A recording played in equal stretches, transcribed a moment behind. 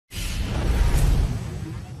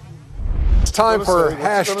It's time for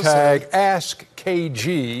hashtag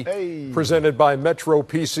AskKG, presented by Metro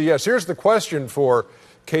PCS. Here's the question for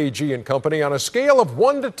KG and company. On a scale of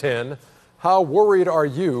 1 to 10, how worried are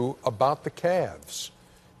you about the Cavs?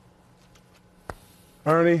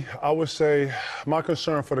 Ernie, I would say my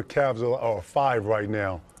concern for the Cavs are 5 right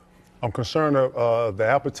now. I'm concerned of the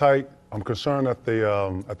appetite. I'm concerned at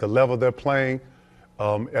the level they're playing.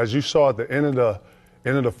 As you saw at the end of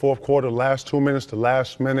the fourth quarter, last 2 minutes, the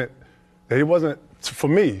last minute, they wasn't, for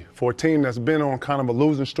me, for a team that's been on kind of a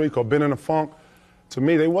losing streak or been in a funk, to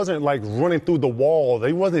me, they wasn't like running through the wall.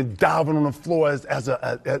 They wasn't diving on the floor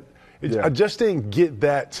I just didn't get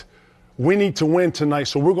that. We need to win tonight,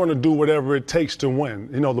 so we're going to do whatever it takes to win.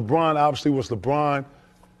 You know, LeBron obviously was LeBron,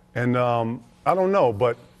 and I don't know,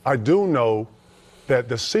 but I do know that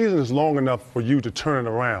the season is long enough for you to turn it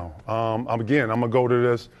around. I'm going to go to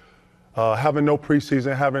this. Having no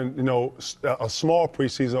preseason, having, a small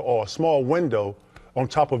preseason or a small window on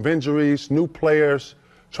top of injuries, new players,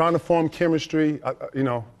 trying to form chemistry,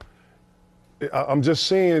 I'm just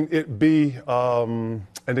seeing it be an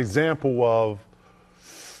example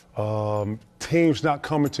of teams not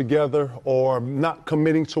coming together or not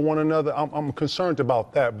committing to one another. I'm concerned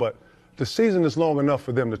about that, but the season is long enough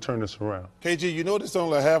for them to turn this around. KG, you know this is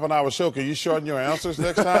only a half-an-hour show. Can you shorten your answers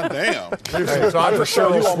next time? Damn. It's time for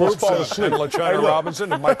Sheryl, Swoopes, and LaChina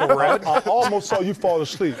Robinson and Michael Redd. I almost saw you fall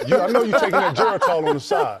asleep. I know you're taking that Geritol on the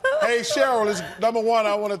side. Hey, Sheryl, number one,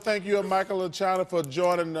 I want to thank you and Michael LaChina for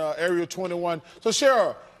joining Area 21. So,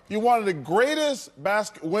 Sheryl, you're one of the greatest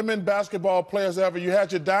women basketball players ever. You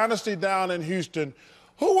had your dynasty down in Houston.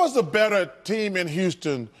 Who was the better team in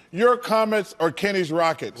Houston, your Comets or Kenny's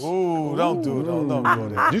Rockets? Ooh, don't do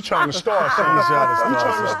that. You trying to start something. You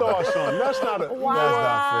trying to start something. That's not a.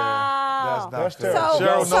 Wow. That's not fair. That's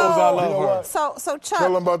Sheryl knows I love her. So Chuck.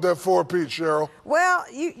 Tell him about that 4-piece, Sheryl. Well,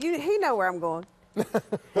 he know where I'm going. Well,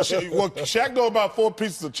 Shaq know about 4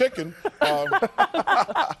 pieces of chicken.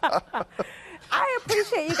 I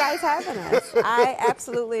appreciate you guys having us. I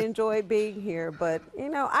absolutely enjoy being here, but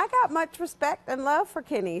I got much respect and love for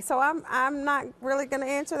Kenny, so I'm not really going to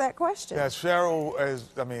answer that question. Yeah, Sheryl is.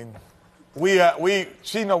 I mean, we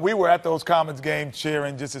were at those Comets games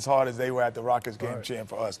cheering just as hard as they were at the Rockets game cheering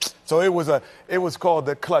for us. So it was called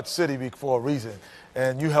the Clutch City for a reason.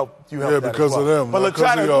 And you helped. Yeah, because of them. But let's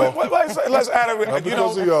add it.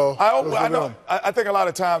 Because of y'all. I think a lot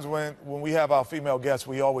of times when we have our female guests,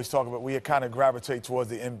 we always talk about we kind of gravitate towards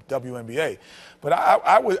the WNBA. But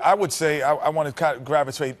I would say I want to kind of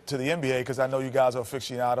gravitate to the NBA because I know you guys are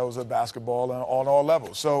aficionados of basketball on all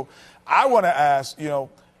levels. So I want to ask,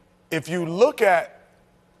 if you look at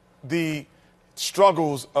the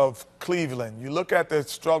struggles of Cleveland, you look at the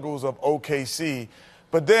struggles of OKC.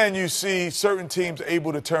 But then you see certain teams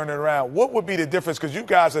able to turn it around. What would be the difference? Because you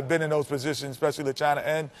guys have been in those positions, especially LaChina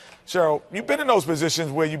and Sheryl. You've been in those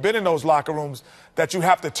positions where you've been in those locker rooms that you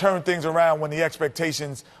have to turn things around when the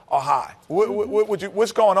expectations are high.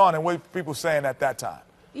 What's going on and what are people saying at that time?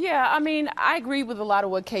 Yeah, I mean, I agree with a lot of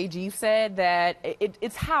what KG said, that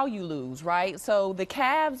it's how you lose, right? So the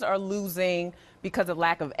Cavs are losing because of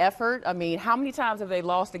lack of effort. I mean, how many times have they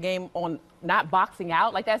lost a game on not boxing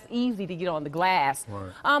out? Like, that's easy to get on the glass.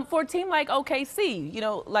 Right. For a team like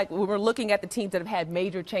OKC, like when we're looking at the teams that have had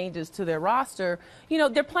major changes to their roster,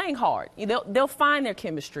 they're playing hard. They'll find their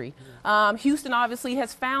chemistry. Houston obviously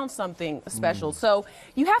has found something special. So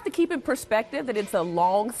you have to keep in perspective that it's a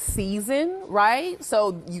long season, right?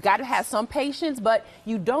 So you got to have some patience, but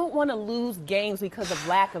you don't want to lose games because of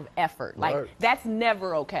lack of effort. Like, that's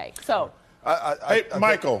never okay. So. Hey,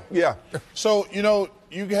 Michael. Yeah. So,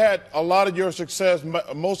 you had a lot of your success,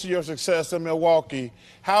 most of your success in Milwaukee.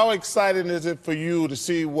 How exciting is it for you to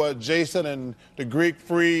see what Jason and the Greek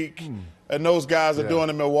Freak and those guys are doing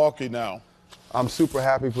in Milwaukee now? I'm super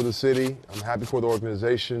happy for the city. I'm happy for the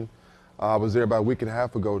organization. I was there about a week and a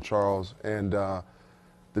half ago, Charles, and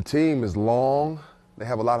the team is long. They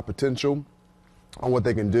have a lot of potential on what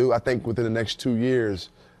they can do. I think within the next 2 years,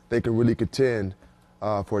 they can really contend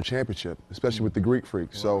for a championship, especially with the Greek Freak.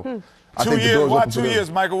 So, I think 2 years. Why 2 years,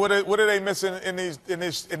 Michael? What are they missing in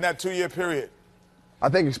that 2 year period? I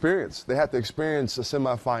think experience. They have to experience a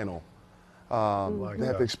semifinal. They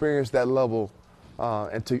have to experience that level,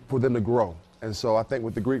 and for them to grow. And so, I think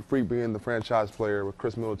with the Greek Freak being the franchise player, with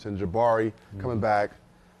Chris Middleton, Jabari coming back,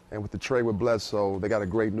 And with the trade with Bledsoe, they got a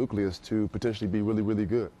great nucleus to potentially be really, really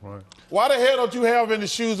good. Right. Why the hell don't you have any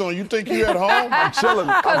shoes on? You think you at home? I'm chilling.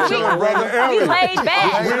 I'm chilling, brother. We laid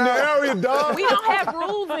back. We're in the area, dog. We don't have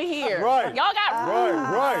rules in here. Right. Y'all got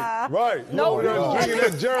rules. Right. No You rules. drinking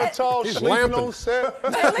that Geritol, He's sleeping lamping. on set.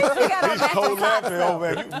 At least you got a He's cold laughing, old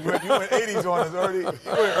man. You went 80s on us early. You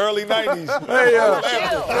went early 90s.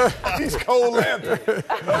 Hey, He's cold laughing.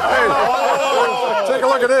 take a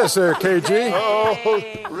look at this here,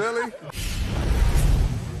 KG. Really?